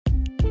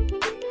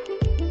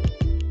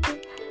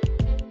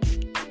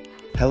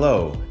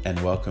Hello, and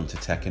welcome to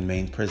Tech in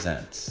Maine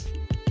Presents.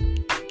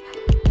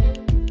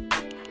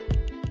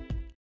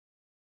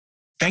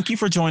 Thank you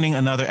for joining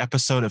another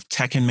episode of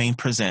Tech in Maine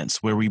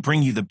Presents, where we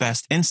bring you the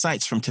best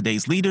insights from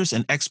today's leaders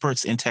and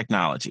experts in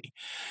technology.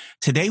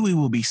 Today, we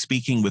will be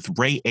speaking with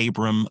Ray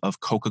Abram of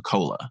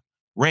Coca-Cola.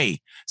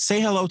 Ray,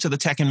 say hello to the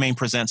Tech in Maine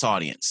Presents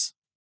audience.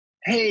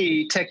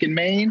 Hey, Tech in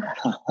Maine.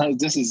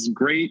 This is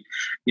great.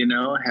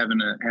 Having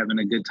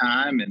a good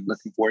time and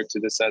looking forward to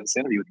this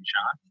interview with you,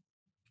 Sean.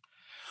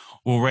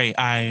 Well, Ray,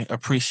 I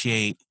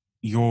appreciate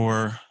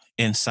your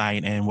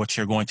insight and what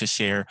you're going to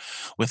share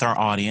with our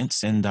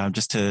audience. And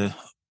just to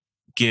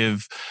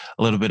give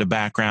a little bit of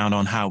background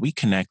on how we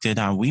connected,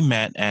 we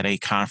met at a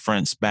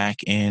conference back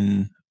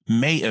in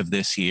May of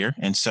this year.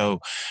 And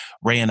so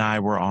Ray and I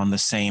were on the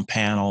same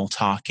panel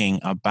talking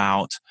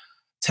about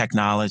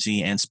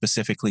technology and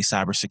specifically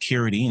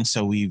cybersecurity. And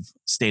so we've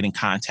stayed in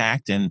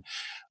contact and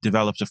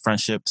developed a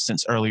friendship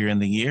since earlier in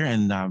the year,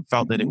 and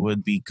felt that it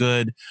would be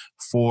good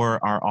for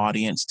our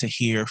audience to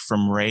hear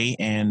from Ray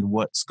and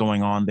what's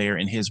going on there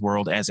in his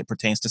world as it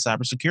pertains to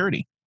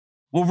cybersecurity.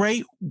 Well,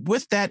 Ray,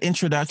 with that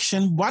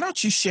introduction, why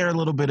don't you share a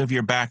little bit of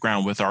your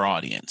background with our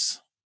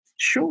audience?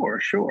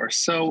 Sure.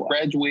 So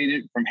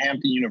graduated from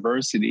Hampton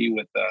University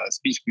with a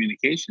speech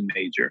communication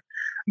major,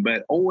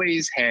 but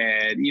always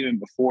had, even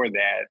before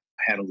that,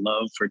 had a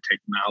love for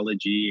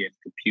technology and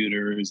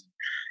computers.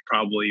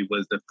 Probably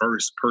was the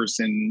first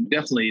person,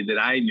 definitely, that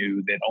I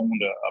knew that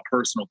owned a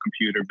personal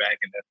computer back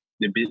in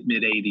the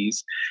mid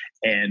 80s,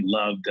 and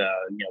loved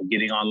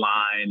getting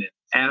online.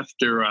 And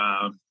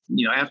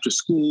after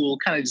school,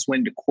 kind of just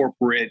went into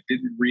corporate.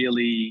 Didn't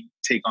really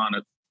take on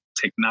a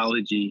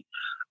technology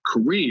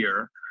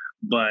career,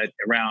 but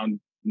around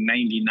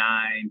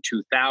 99,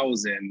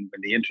 2000,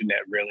 when the internet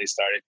really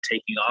started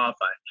taking off,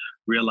 I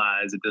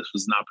realized that this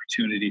was an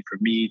opportunity for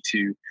me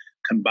to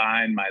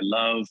combine my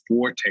love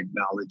for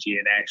technology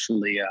and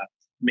actually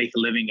make a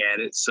living at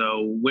it.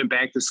 So went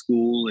back to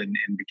school and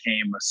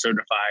became a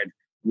certified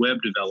web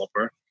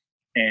developer,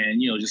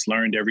 and just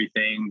learned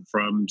everything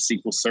from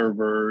SQL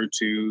Server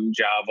to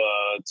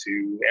Java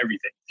to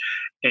everything,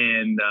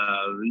 and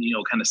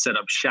kind of set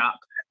up shop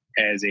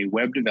as a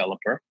web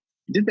developer.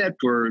 Did that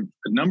for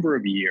a number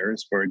of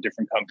years for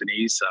different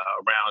companies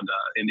around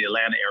in the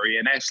Atlanta area,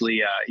 and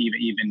actually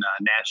even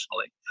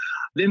nationally.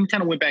 Then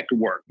kind of went back to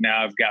work.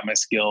 Now I've got my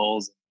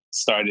skills,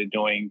 started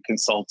doing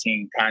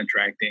consulting,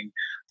 contracting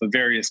for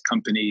various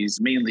companies,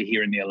 mainly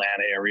here in the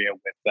Atlanta area.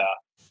 With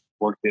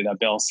worked at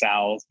Bell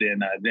South, then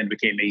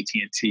became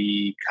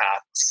AT&T,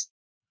 Cox,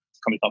 a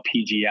company called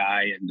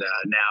PGI, and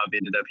now I've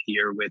ended up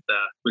here with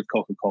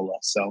Coca-Cola.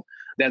 So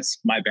that's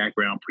my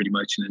background pretty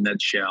much in a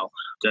nutshell.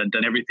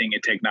 Done everything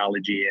in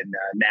technology, and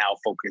now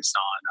focused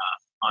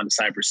on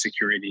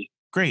cybersecurity.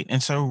 Great.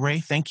 And so, Ray,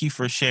 thank you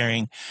for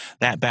sharing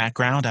that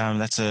background.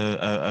 That's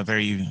a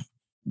very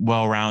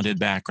well-rounded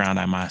background,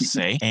 I must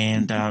say.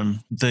 And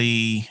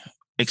the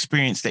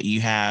experience that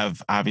you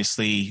have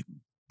obviously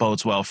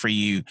bodes well for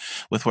you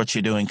with what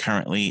you're doing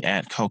currently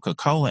at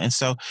Coca-Cola. And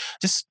so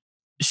just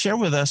share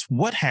with us,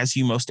 what has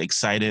you most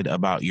excited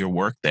about your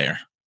work there?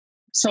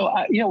 So,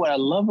 what I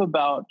love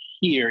about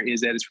here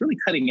is that it's really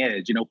cutting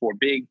edge, for a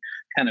big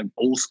kind of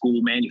old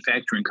school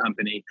manufacturing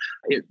company.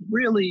 It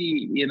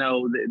really,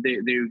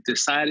 they've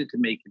decided to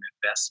make an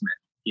investment,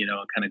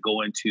 kind of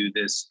go into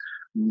this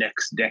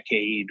next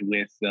decade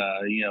with,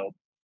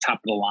 top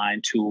of the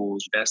line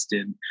tools, invest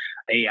in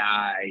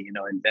AI,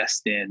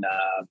 invest in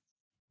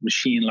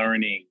machine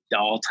learning,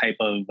 all type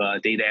of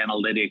data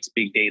analytics,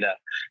 big data.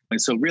 And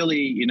so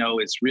really,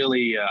 it's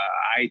really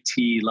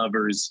IT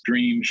lovers'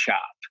 dream shop,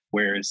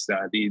 whereas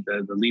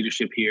the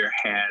leadership here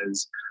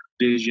has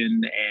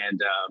vision,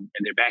 and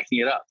they're backing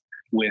it up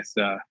with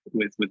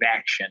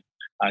action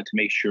to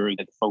make sure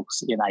that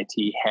folks in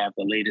IT have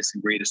the latest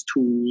and greatest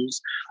tools,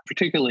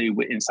 particularly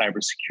in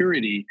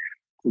cybersecurity,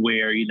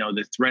 where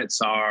the threats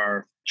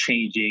are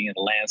changing and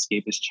the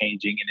landscape is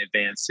changing and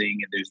advancing,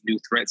 and there's new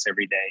threats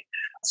every day.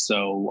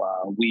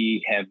 So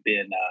we have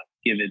been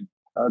given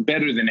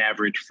better than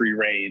average free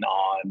rein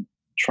on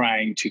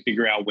trying to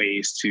figure out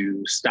ways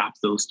to stop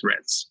those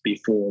threats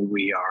before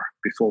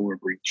we're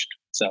breached.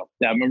 So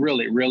I'm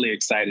really, really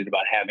excited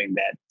about having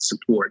that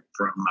support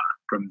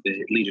from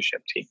the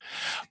leadership team.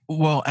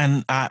 Well,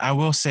 and I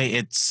will say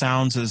it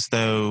sounds as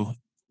though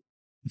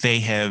they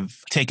have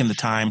taken the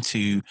time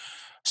to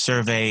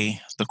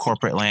survey the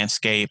corporate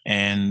landscape,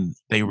 and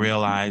they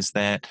realize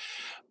that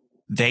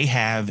they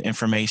have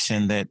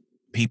information that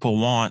people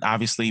want,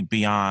 obviously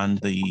beyond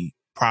the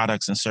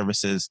products and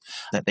services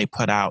that they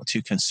put out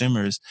to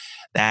consumers.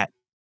 That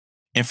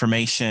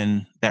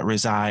information that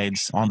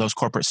resides on those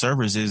corporate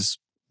servers is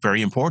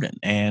very important.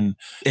 And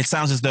it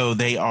sounds as though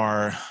they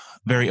are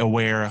very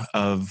aware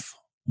of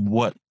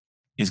what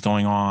is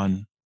going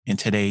on in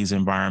today's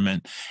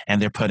environment,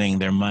 and they're putting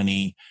their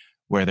money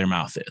where their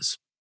mouth is.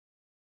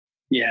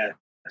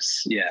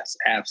 Yes,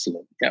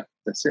 absolutely. Yep,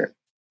 that's it.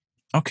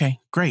 Okay,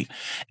 great.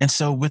 And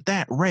so with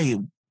that, Ray,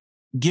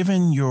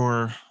 given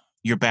your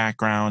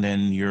background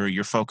and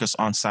your focus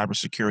on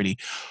cybersecurity,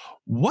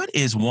 What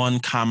is one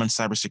common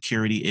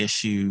cybersecurity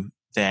issue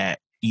that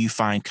you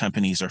find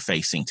companies are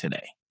facing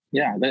today?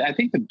 Yeah, I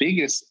think the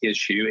biggest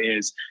issue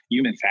is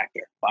human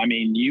factor. I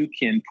mean, you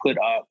can put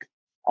up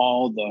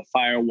all the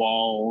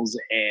firewalls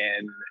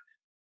and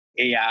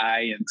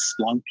AI and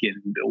Splunk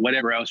and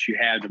whatever else you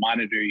have to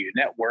monitor your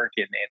network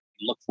and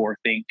look for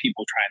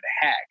people trying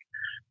to hack.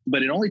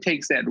 But it only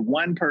takes that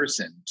one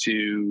person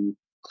to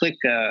click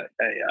a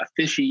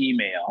fishy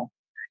email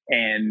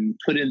and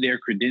put in their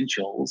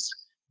credentials,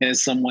 and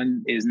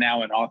someone is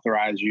now an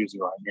authorized user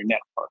on your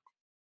network,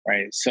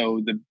 right?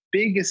 So the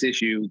biggest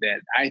issue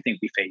that I think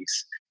we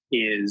face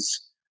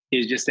is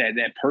just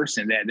that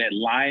person, that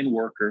line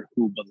worker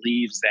who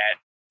believes that,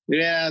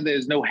 yeah,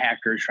 there's no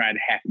hacker trying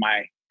to hack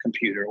my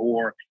computer,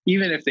 or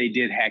even if they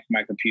did hack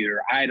my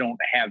computer, I don't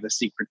have the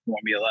secret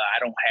formula. I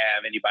don't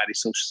have anybody's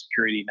social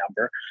security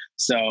number.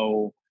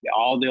 So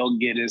all they'll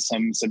get is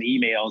some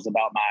emails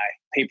about my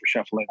paper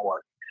shuffling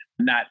work.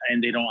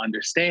 And they don't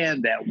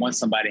understand that once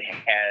somebody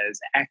has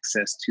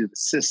access to the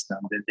system,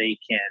 that they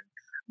can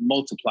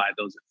multiply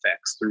those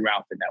effects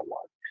throughout the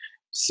network.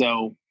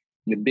 So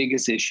the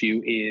biggest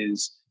issue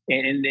is,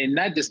 and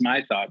not just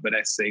my thought, but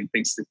I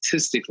think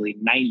statistically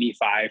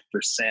 95%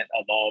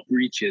 of all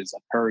breaches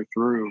occur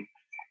through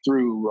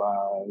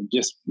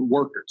just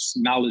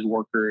knowledge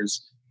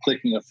workers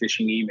clicking a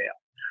phishing email.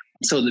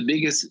 So the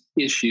biggest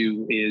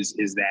issue is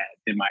that,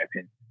 in my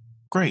opinion.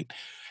 Great.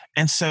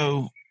 And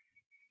so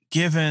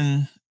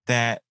given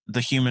that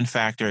the human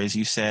factor, as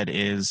you said,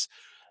 is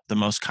the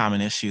most common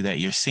issue that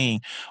you're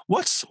seeing,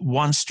 what's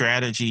one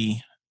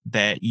strategy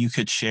that you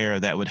could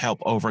share that would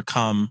help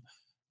overcome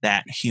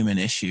that human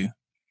issue?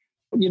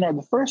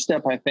 The first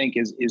step, I think,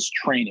 is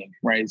training,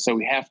 right? So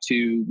we have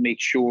to make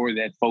sure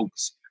that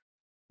folks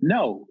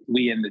know.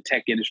 We in the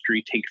tech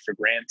industry take for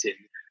granted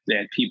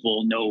that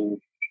people know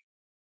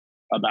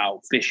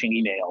about phishing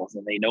emails,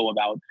 and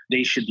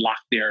they should lock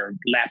their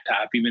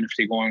laptop even if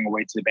they're going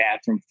away to the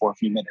bathroom for a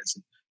few minutes.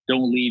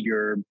 Don't leave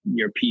your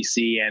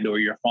PC and or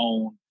your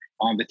phone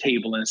on the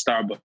table in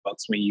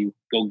Starbucks when you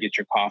go get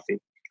your coffee.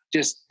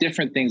 Just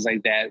different things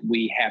like that.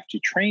 We have to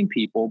train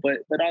people, but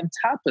on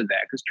top of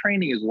that, because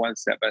training is one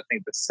step, I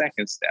think the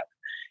second step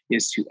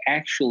is to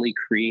actually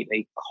create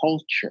a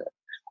culture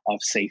of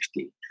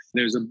safety.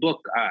 There's a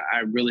book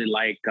I really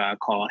like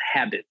called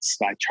Habits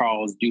by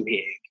Charles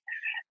Duhigg.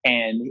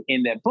 And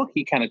in that book,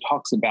 he kind of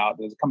talks about,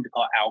 there's a company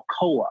called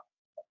Alcoa.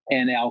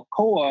 And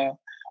Alcoa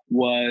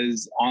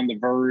was on the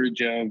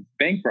verge of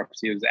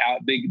bankruptcy. It was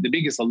the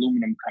biggest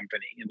aluminum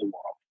company in the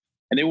world.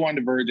 And they were on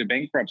the verge of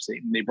bankruptcy.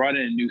 And they brought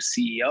in a new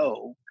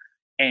CEO.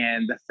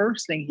 And the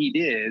first thing he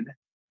did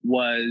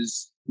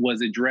was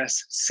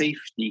address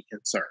safety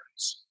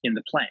concerns in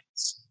the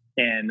plants.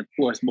 And of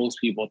course,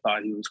 most people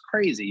thought he was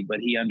crazy, but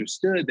he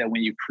understood that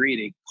when you create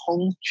a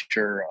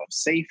culture of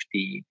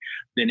safety,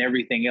 then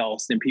everything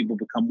else, then people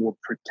become more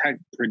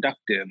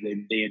productive.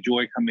 They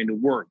enjoy coming to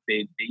work.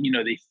 They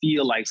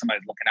feel like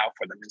somebody's looking out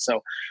for them. And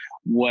so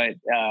in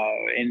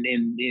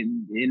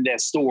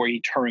that story,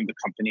 he turned the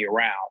company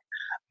around.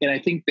 And I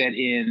think that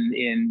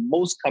in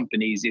most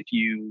companies, if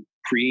you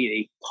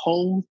create a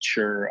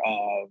culture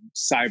of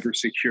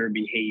cybersecure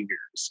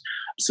behaviors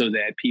so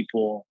that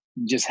people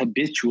just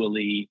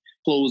habitually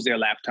close their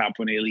laptop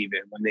when they leave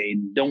it, when they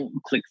don't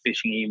click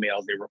phishing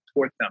emails, they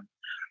report them.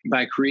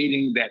 By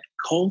creating that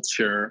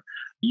culture,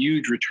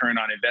 huge return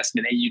on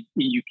investment, and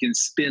you can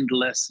spend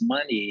less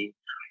money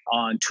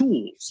on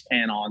tools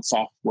and on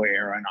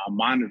software and on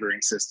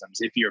monitoring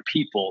systems if your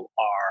people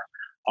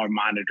are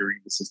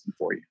monitoring the system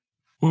for you.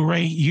 Well,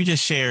 Ray, you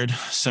just shared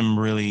some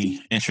really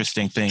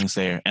interesting things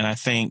there. And I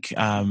think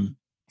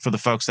for the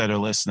folks that are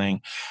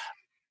listening,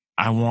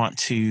 I want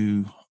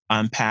to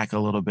unpack a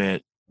little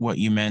bit what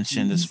you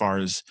mentioned as far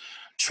as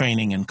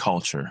training and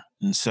culture.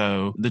 And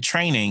so the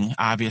training,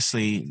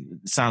 obviously,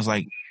 sounds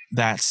like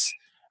that's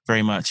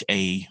very much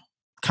a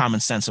common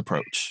sense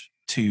approach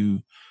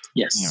to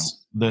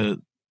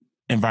the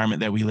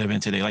environment that we live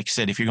in today. Like you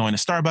said, if you're going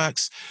to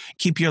Starbucks,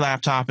 keep your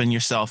laptop and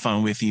your cell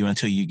phone with you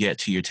until you get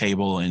to your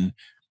table and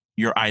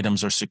your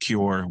items are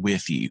secure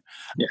with you.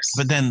 Yes.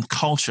 But then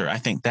culture, I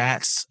think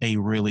that's a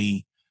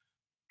really,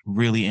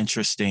 really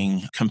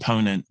interesting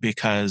component,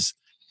 because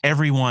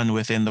everyone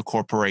within the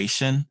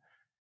corporation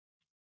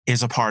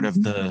is a part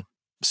of the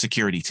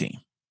security team,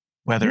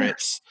 whether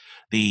it's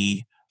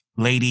the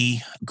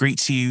lady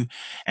greets you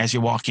as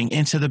you're walking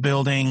into the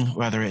building,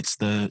 whether it's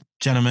the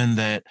gentleman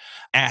that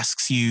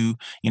asks you,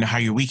 how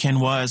your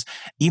weekend was,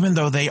 even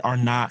though they are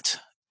not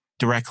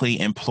directly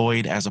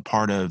employed as a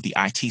part of the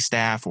IT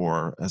staff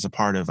or as a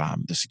part of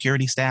the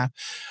security staff,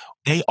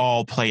 they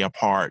all play a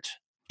part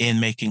in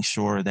making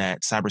sure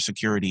that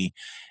cybersecurity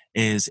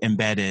is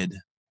embedded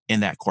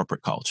in that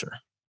corporate culture.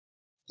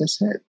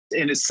 That's it.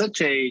 And it's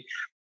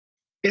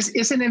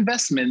it's an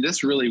investment.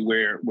 That's really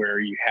where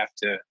you have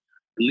to,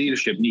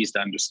 leadership needs to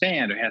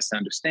understand, or has to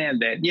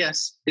understand that,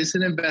 yes, it's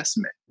an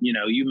investment.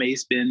 You may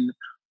spend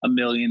 $1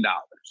 million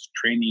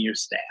training your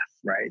staff,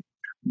 right?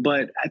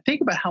 But I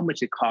think about how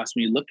much it costs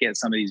when you look at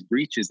some of these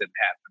breaches that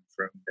happen.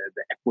 from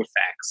the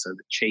Equifax or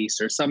the Chase,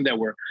 or some that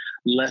were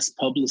less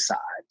publicized,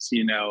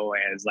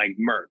 as like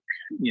Merck,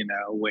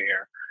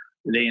 where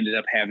they ended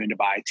up having to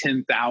buy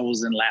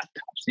 10,000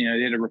 laptops. They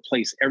had to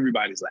replace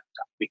everybody's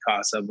laptop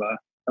because of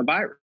a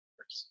virus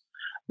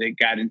that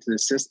got into the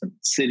system.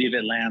 City of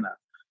Atlanta,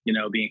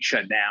 being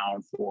shut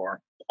down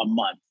for a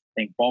month.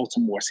 I think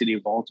city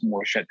of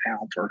Baltimore shut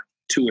down for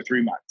 2 or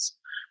 3 months.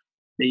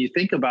 Then you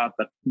think about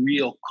the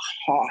real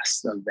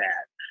cost of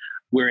that.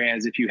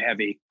 Whereas if you have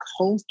a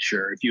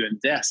culture, if you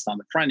invest on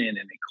the front end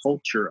in a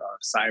culture of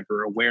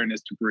cyber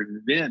awareness to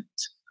prevent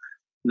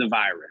the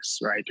virus,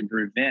 right? To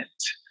prevent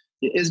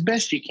as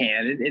best you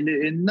can,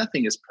 and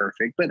nothing is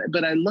perfect.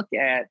 But I look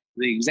at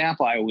the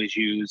example I always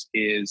use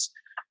is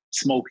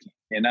smoking.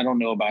 And I don't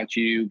know about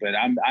you, but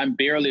I'm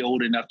barely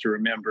old enough to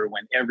remember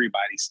when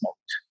everybody smoked.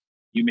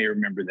 You may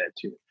remember that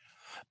too.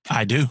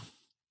 I do.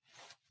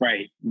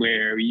 Right,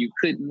 where you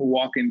couldn't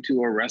walk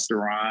into a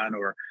restaurant,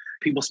 or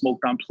people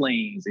smoked on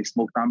planes, they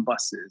smoked on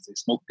buses, they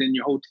smoked in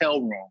your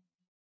hotel room.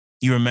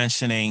 You were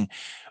mentioning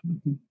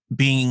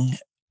being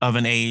of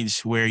an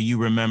age where you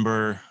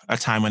remember a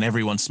time when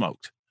everyone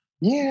smoked.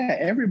 Yeah,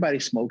 everybody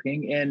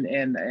smoking, and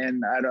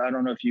I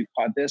don't know if you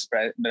caught this,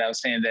 but I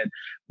was saying that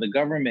the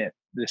government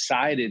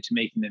decided to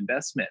make an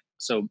investment.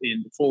 So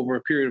for over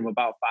a period of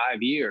about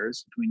 5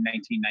 years, between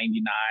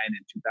 1999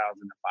 and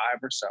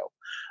 2005 or so,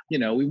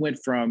 we went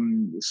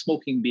from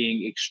smoking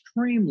being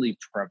extremely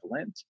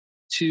prevalent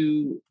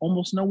to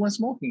almost no one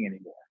smoking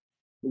anymore.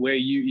 Where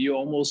you're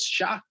almost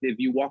shocked if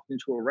you walked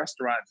into a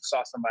restaurant and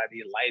saw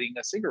somebody lighting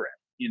a cigarette.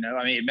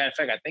 Matter of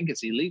fact, I think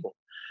it's illegal.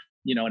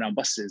 And on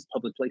buses,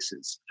 public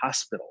places,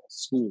 hospitals,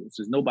 schools,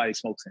 there's nobody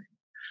smokes anymore.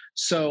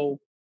 So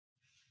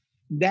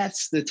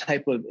that's the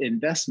type of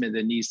investment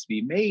that needs to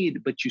be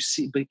made. But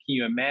can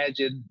you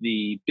imagine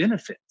the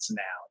benefits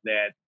now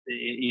that,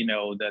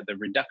 the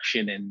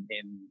reduction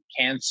in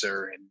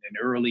cancer and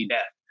early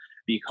death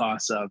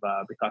because of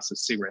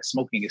cigarette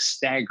smoking is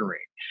staggering.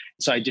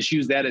 So I just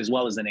use that as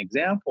well as an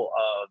example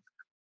of,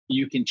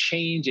 you can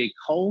change a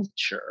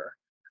culture,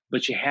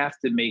 but you have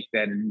to make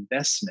that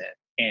investment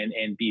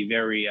and be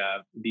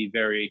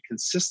very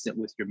consistent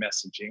with your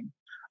messaging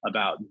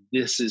about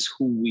this is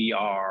who we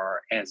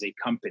are as a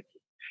company,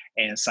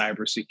 and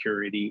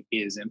cybersecurity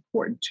is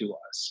important to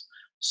us.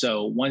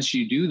 So once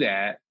you do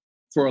that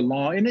for a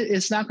long, and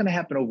it's not going to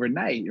happen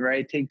overnight, right?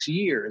 It takes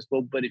years,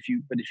 but if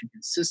you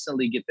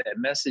consistently get that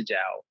message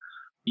out,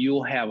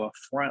 you'll have a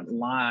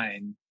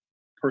frontline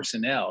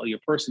personnel. Your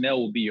personnel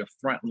will be your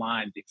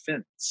frontline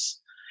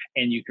defense,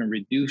 and you can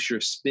reduce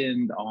your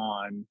spend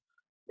on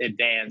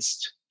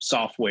advanced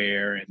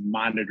software and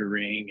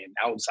monitoring and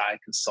outside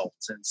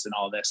consultants and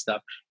all that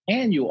stuff.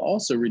 And you'll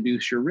also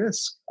reduce your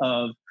risk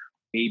of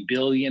 $1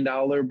 billion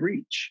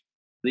breach.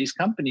 These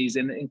companies,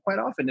 and quite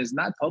often is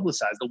not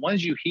publicized. The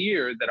ones you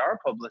hear that are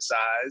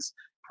publicized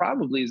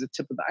probably is the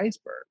tip of the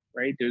iceberg,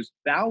 right? There's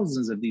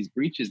thousands of these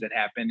breaches that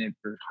happen, and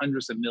for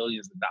hundreds of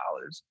millions of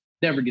dollars,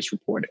 never gets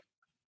reported.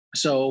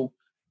 So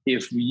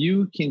if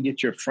you can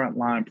get your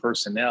frontline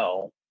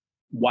personnel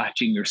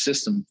watching your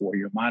system for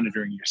you,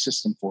 monitoring your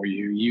system for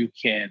you, you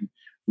can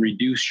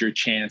reduce your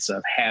chance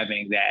of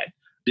having that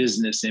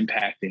business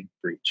impacting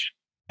breach.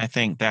 I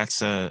think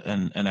that's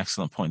an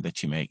excellent point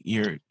that you make.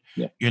 You're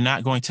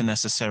not going to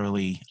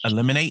necessarily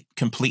eliminate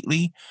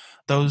completely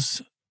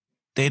those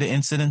data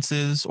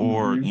incidences,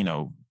 or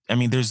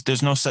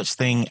there's no such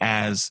thing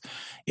as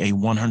a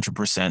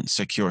 100%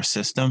 secure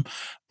system,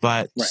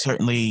 but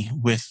certainly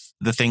with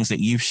the things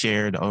that you've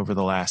shared over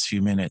the last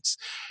few minutes,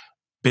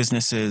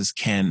 businesses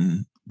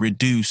can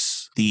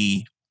reduce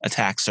the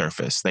attack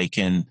surface. They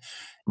can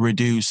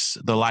reduce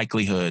the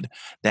likelihood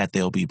that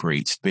they'll be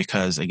breached,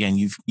 because again,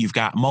 you've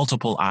got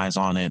multiple eyes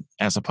on it,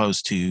 as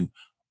opposed to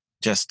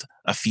just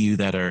a few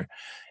that are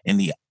in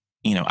the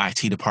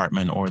IT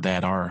department or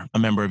that are a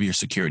member of your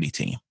security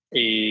team.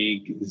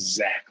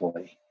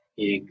 Exactly.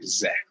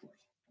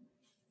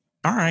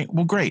 All right.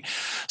 Well, great.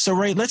 So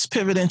Ray, let's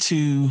pivot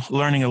into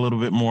learning a little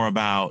bit more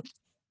about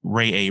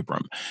Ray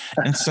Abram.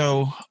 And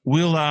so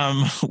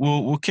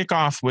we'll kick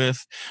off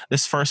with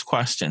this first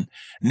question.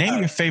 Name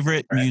your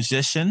favorite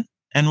musician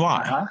and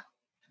why.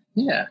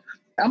 Yeah,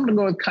 I'm going to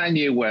go with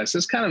Kanye West.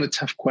 It's kind of a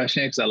tough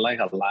question because I like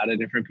a lot of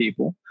different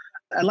people.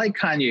 I like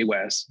Kanye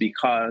West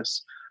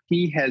because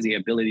he has the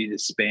ability to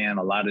span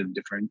a lot of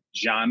different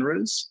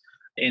genres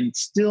and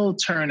still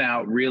turn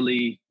out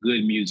really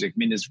good music. I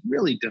mean, it's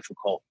really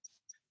difficult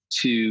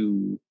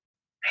to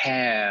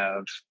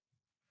have,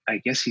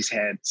 I guess he's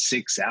had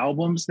 6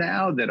 albums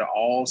now that are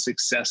all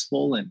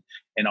successful and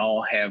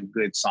all have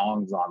good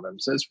songs on them.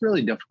 So it's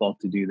really difficult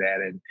to do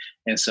that.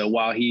 And so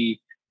while he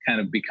kind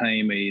of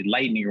became a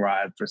lightning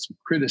rod for some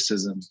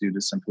criticisms due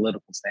to some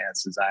political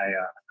stances,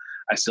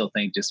 I still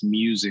think just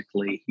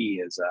musically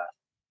he's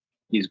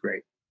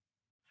great.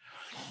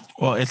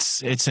 Well,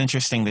 it's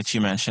interesting that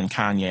you mentioned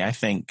Kanye. I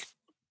think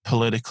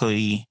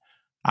politically,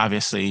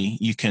 obviously,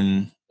 you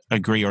can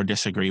agree or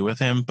disagree with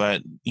him,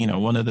 but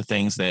one of the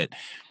things that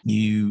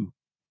you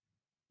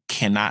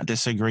cannot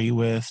disagree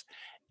with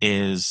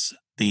is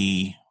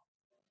the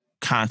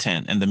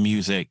content and the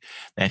music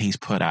that he's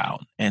put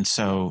out. And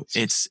so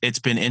it's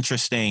been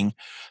interesting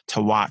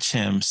to watch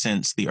him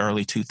since the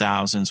early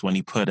 2000s when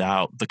he put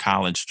out The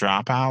College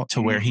Dropout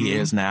to where he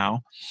is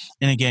now.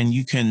 And again,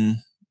 you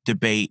can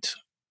debate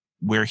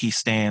where he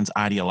stands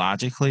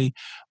ideologically,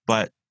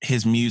 but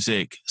his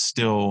music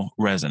still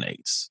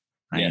resonates.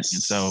 Right? Yes.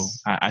 And so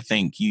I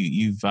think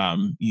you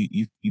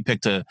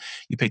picked a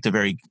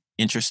very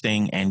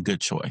interesting and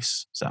good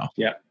choice. So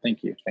yeah,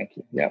 thank you.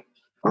 Yeah.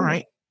 All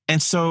right.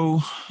 And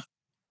so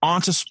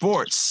on to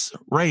sports.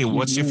 Ray,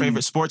 what's your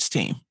favorite sports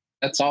team?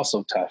 That's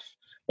also tough.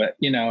 But,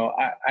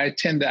 I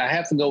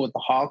have to go with the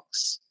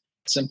Hawks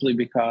simply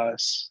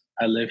because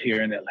I live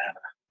here in Atlanta.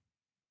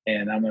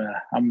 And I'm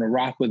gonna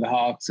rock with the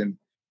Hawks, and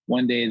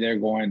one day they're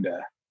going to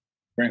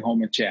bring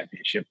home a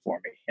championship for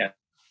me. Yeah.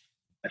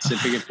 I said,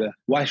 figure if the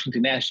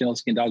Washington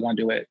Nationals can doggone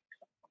do it,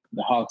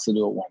 the Hawks will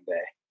do it one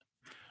day.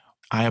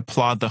 I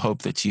applaud the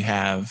hope that you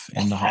have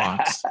in the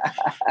Hawks.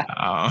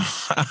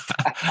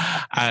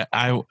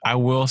 I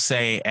will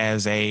say,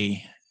 as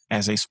a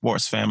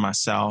sports fan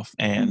myself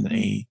and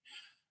a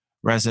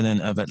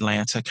resident of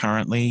Atlanta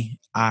currently,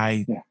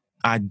 I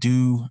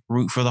do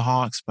root for the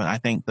Hawks, but I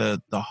think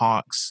the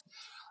Hawks,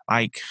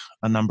 like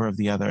a number of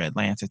the other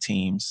Atlanta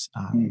teams,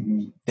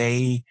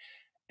 they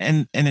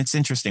and it's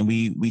interesting.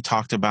 We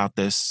talked about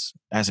this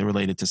as it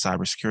related to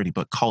cybersecurity,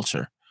 but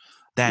culture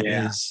that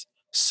is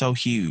so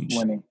huge.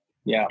 Winning.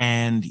 Yeah.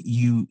 And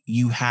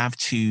you have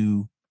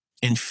to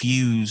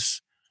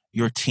infuse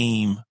your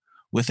team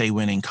with a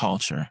winning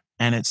culture.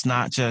 And it's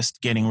not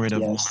just getting rid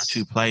of one or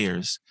two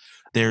players.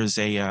 There's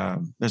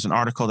an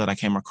article that I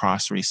came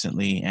across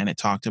recently, and it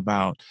talked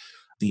about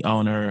the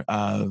owner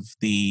of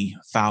the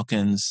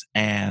Falcons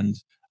and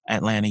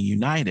Atlanta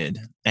United.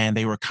 And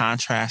they were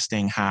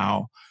contrasting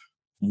how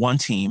one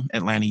team,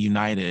 Atlanta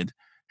United,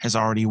 has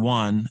already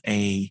won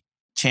a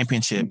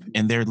championship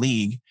in their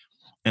league,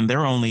 and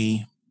they're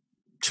only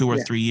 2 or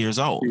 3 years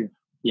old.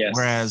 Yes.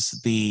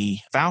 Whereas the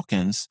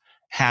Falcons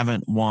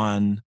haven't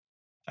won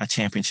a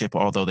championship,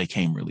 although they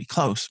came really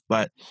close.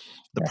 But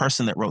the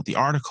person that wrote the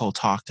article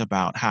talked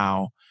about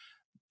how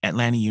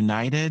Atlanta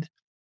United,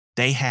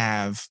 they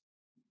have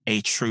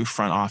a true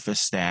front office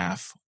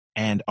staff,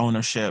 and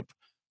ownership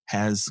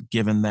has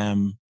given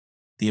them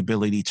the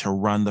ability to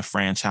run the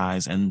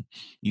franchise. And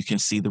you can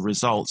see the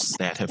results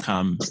that have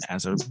come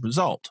as a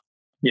result.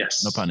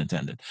 Yes. No pun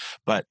intended.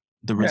 But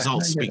the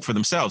results speak for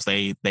themselves.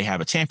 They have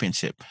a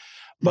championship.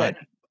 But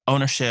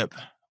ownership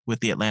with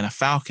the Atlanta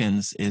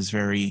Falcons is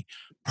very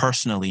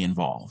personally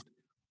involved.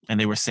 And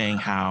they were saying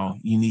how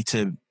you need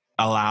to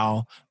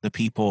allow the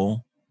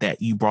people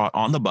that you brought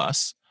on the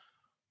bus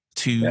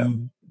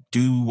to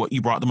do what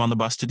you brought them on the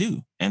bus to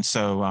do. And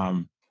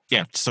so,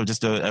 so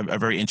just a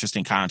very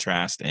interesting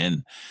contrast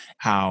in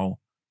how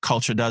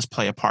culture does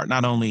play a part,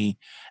 not only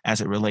as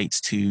it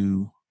relates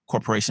to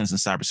corporations and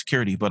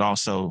cybersecurity, but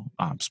also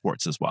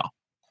sports as well.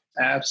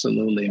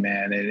 Absolutely,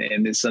 man.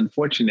 And it's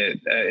unfortunate.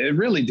 It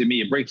really, to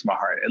me, it breaks my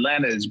heart.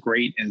 Atlanta is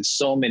great in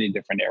so many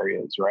different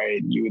areas,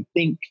 right? You would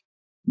think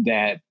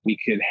that we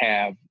could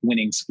have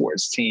winning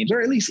sports teams,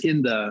 or at least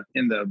in the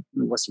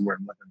what's the word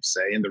I'm looking to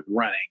say, in the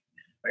running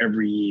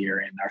every year.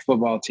 And our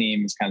football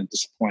team has kind of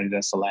disappointed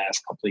us the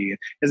last couple of years.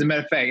 As a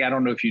matter of fact, I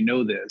don't know if you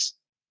know this,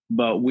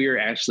 but we're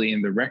actually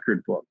in the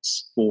record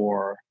books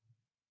for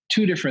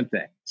two different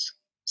things.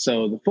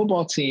 So the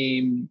football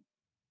team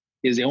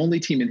is the only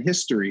team in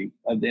history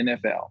of the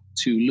NFL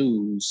to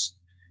lose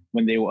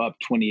when they were up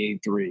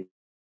 28-3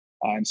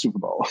 in Super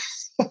Bowl,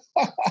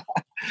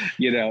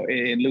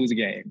 and lose a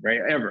game, right?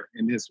 Ever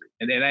in history.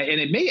 And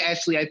it may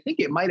actually, I think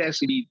it might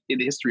actually be in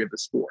the history of the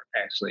sport,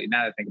 actually.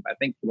 Now that I think about it, I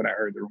think what I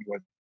heard the rumor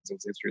was it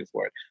was history of the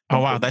sport. Oh,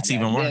 wow. That's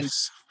even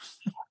worse.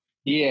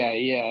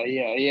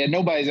 Yeah.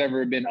 Nobody's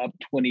ever been up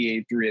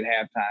 28-3 at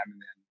halftime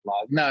and then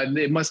lost. No,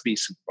 it must be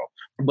Super Bowl.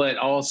 But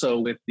also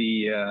with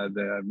the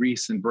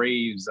recent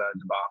Braves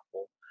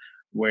debacle,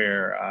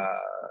 where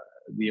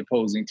the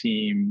opposing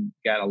team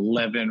got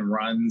 11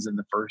 runs in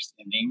the first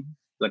inning,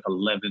 like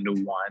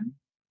 11-1.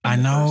 I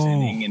know. First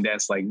inning, and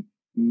that's like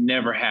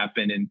never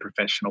happened in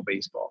professional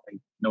baseball.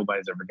 Like,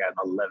 nobody's ever gotten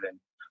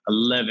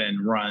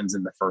 11 runs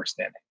in the first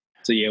inning.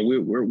 So yeah,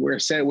 we're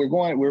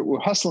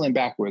hustling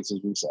backwards, as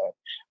we say.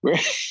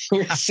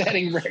 We're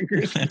setting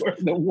records for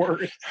the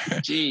worst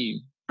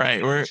team.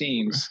 Right,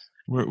 teams.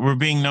 We're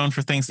being known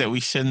for things that we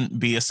shouldn't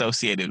be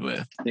associated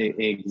with.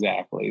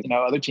 Exactly.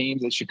 Other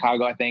teams in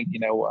Chicago, I think,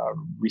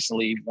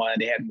 recently won.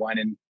 They hadn't won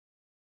in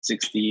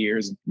 60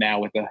 years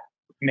now with the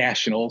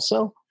Nationals.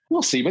 So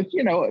we'll see. But,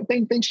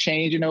 things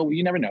change. You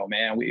never know,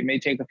 man. It may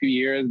take a few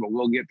years, but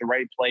we'll get the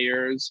right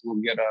players.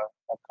 We'll get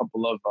a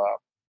couple of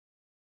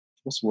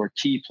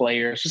key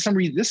players. For some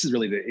reason, this is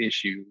really the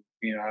issue.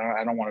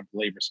 I don't want to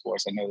belabor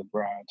sports. I know the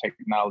Brown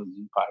Technology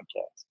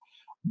podcast.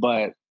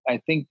 But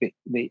I think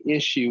the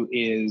issue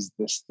is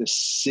the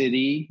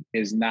city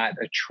is not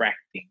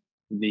attracting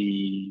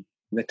the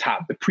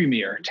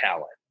premier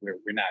talent. We're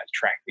not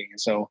attracting. And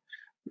so,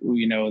 the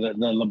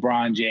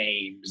LeBron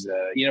James,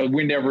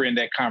 we're never in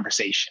that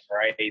conversation,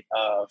 right?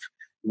 Of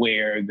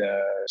where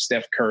the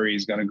Steph Curry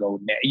is going to go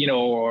next,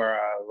 or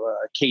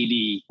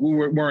KD. We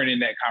weren't in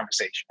that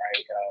conversation,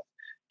 right?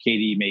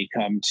 KD may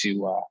come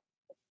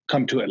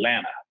to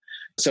Atlanta.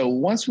 So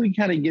once we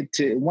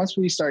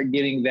start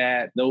getting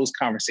those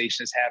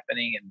conversations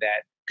happening and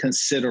that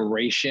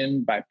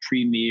consideration by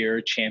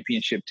premier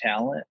championship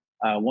talent,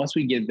 once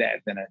we get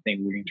that, then I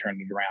think we can turn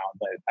it around.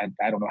 But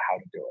I don't know how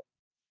to do it.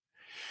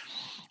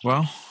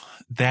 Well,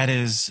 that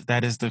is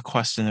the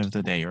question of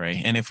the day,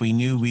 Ray. And if we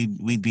knew,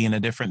 we'd be in a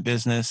different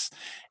business,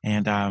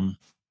 and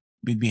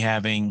we'd be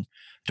having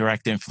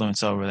direct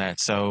influence over that.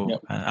 So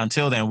Yep.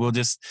 Until then, we'll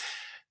just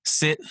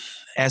sit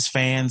as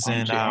fans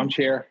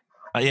armchair.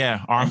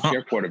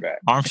 Armchair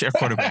quarterback. Armchair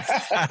quarterback.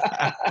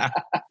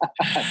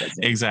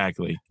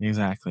 Exactly.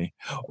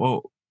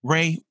 Well,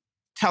 Ray,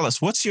 tell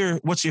us, what's your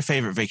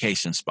favorite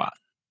vacation spot?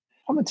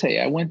 I'm gonna tell you,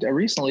 I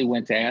recently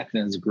went to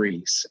Athens,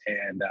 Greece,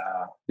 and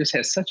just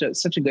had such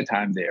a good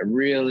time there.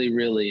 Really,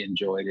 really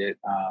enjoyed it.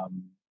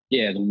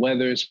 The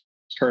weather's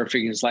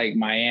perfect. It's like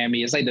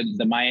Miami. It's like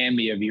the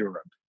Miami of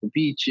Europe. The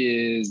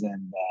beaches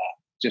and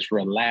just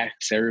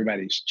relax.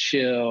 Everybody's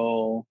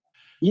chill.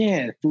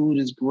 Yeah, food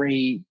is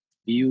great.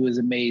 View is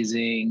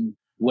amazing.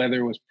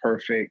 Weather was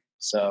perfect.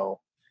 So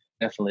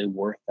definitely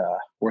worth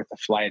a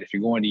flight if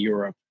you're going to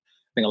Europe.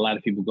 I think a lot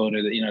of people go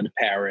to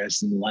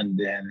Paris and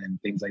London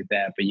and things like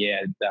that. But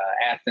yeah,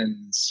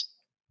 Athens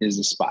is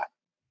the spot.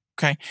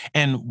 Okay.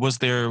 And was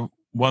there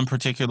one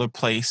particular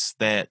place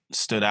that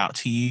stood out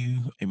to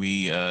you?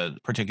 Maybe a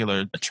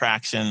particular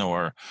attraction,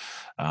 or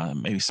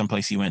maybe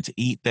someplace you went to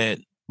eat that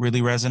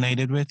really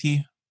resonated with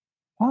you?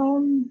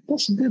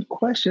 That's a good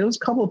question. It was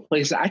a couple of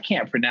places. I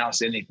can't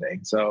pronounce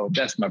anything, so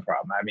that's my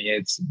problem. I mean,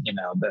 it's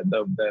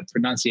the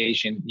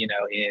pronunciation,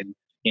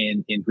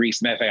 in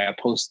Greece. Matter of fact,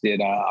 I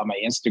posted on my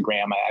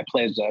Instagram. I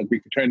pledged a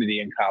Greek fraternity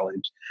in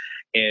college,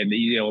 and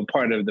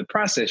part of the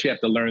process you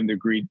have to learn the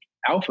Greek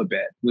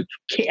alphabet, which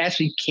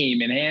actually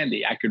came in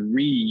handy. I could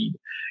read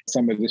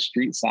some of the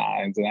street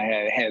signs, and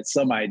I had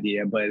some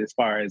idea. But as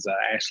far as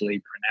actually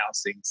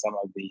pronouncing some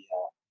of the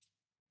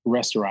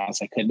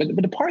restaurants, I couldn't.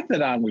 But the part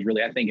that was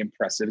really, I think,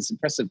 impressive. It's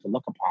impressive to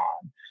look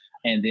upon.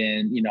 And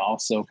then,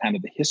 also kind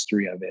of the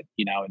history of it,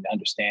 and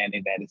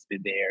understanding that it's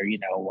been there,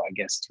 I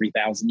guess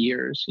 3,000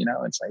 years,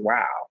 it's like,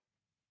 wow.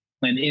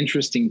 An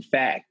interesting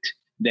fact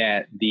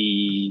that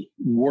the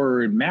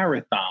word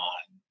marathon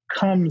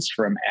comes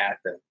from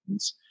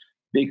Athens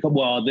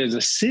because, there's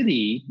a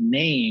city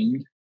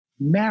named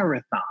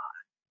Marathon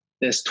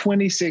that's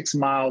 26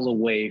 miles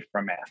away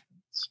from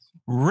Athens.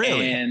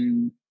 Really?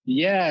 And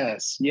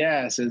yes.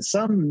 And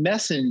some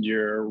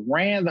messenger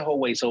ran the whole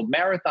way. So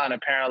Marathon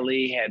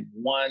apparently had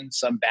won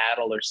some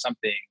battle or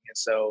something. And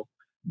so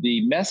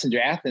the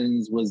messenger,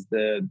 Athens, was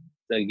where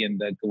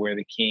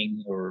the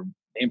king or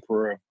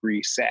emperor of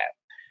Greece sat.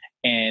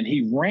 And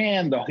he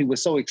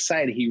was so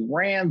excited, he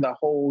ran the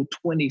whole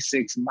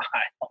 26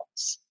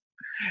 miles.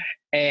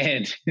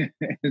 And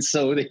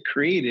so they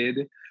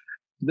created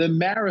the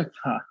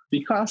marathon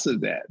because of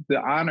that, to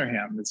honor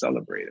him and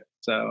celebrate it.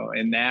 So,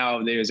 and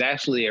now there's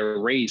actually a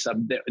race.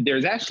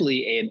 There's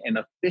actually an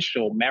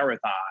official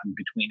marathon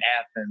between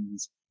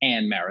Athens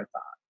and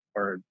Marathon,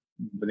 or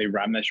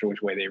I'm not sure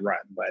which way they run,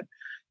 but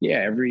yeah,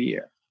 every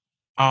year.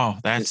 Oh,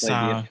 that's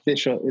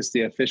it's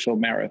the official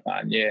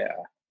marathon. Yeah.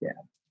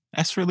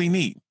 That's really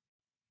neat.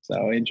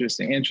 So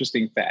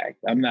interesting fact.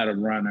 I'm not a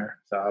runner,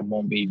 so I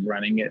won't be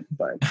running it,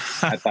 but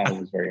I thought it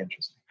was very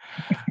interesting.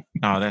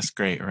 Oh, that's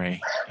great, Ray.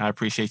 I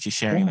appreciate you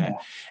sharing that.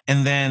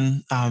 And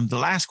then the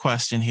last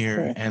question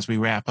here as we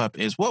wrap up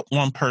is, what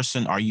one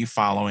person are you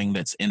following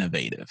that's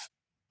innovative?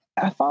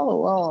 I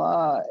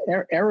follow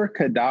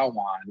Erica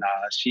Dhawan.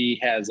 She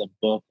has a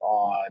book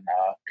on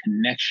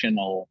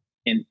connectional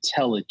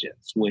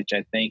intelligence, which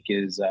I think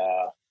is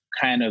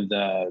kind of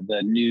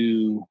the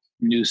new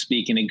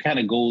speak, and it kind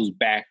of goes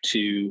back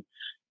to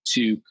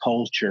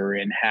culture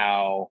and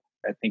how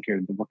I think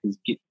the book is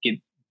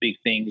get big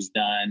things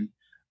done.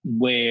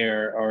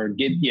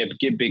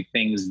 Get big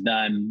things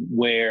done,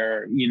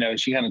 where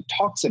she kind of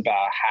talks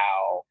about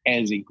how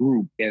as a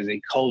group, as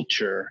a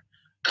culture,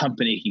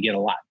 company can get a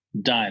lot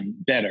done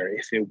better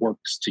if it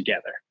works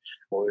together.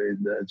 Or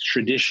the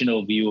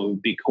traditional view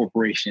of big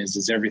corporations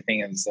is everything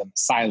is in a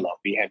silo.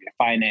 You have your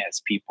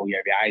finance people, you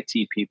have your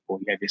IT people,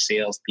 you have your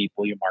sales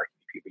people, your marketing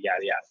people,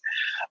 yada yada.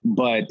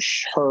 But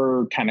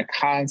her kind of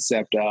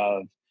concept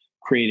of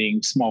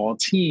creating small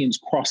teams,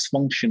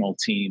 cross-functional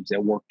teams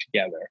that work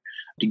together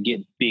to get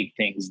big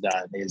things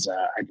done is,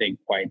 I think,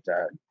 quite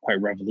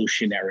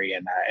revolutionary,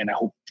 and I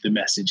hope the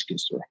message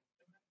gets through.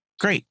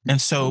 Great.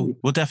 And so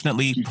we'll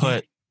definitely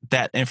put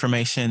that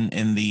information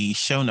in the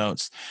show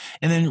notes.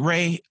 And then,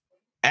 Ray,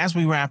 as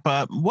we wrap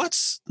up,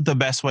 what's the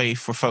best way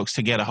for folks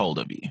to get a hold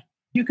of you?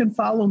 You can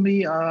follow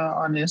me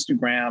on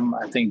Instagram.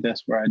 I think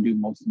that's where I do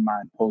most of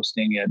my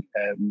posting at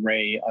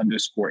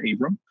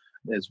Ray_Abram,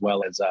 as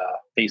well as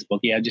Facebook.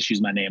 Yeah, I just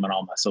use my name on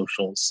all my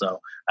socials, so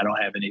I don't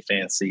have any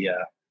fancy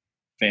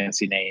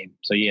name.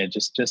 So yeah,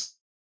 just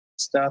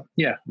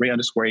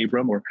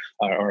Ray_Abram, or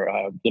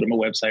go to my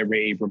website,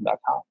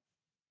 rayabram.com.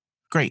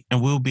 Great.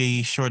 And we'll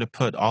be sure to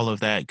put all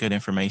of that good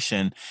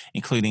information,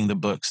 including the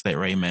books that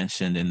Ray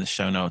mentioned, in the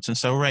show notes. And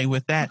so, Ray,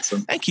 with that,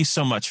 Awesome. thank you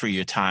so much for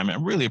your time. I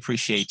really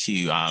appreciate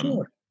you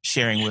Sure.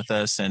 sharing with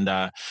us, and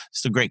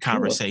it's a great Sure.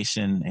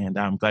 conversation. And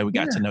I'm glad we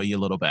got Yeah. to know you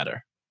a little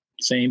better.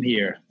 Same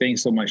here.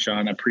 Thanks so much,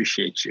 Sean. I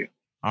appreciate you.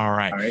 All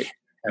right. All right.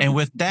 And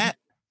with that,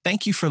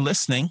 thank you for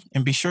listening,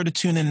 and be sure to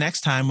tune in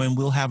next time when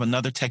we'll have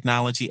another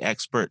technology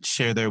expert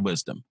share their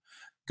wisdom.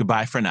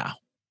 Goodbye for now.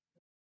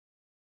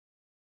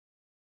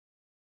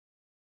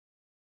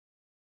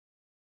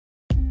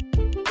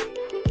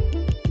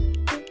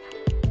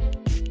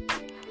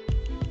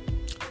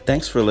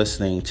 Thanks for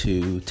listening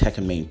to Tech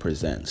and Main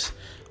Presents.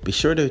 Be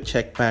sure to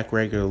check back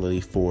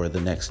regularly for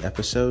the next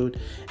episode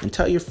and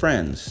tell your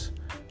friends.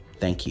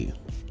 Thank you.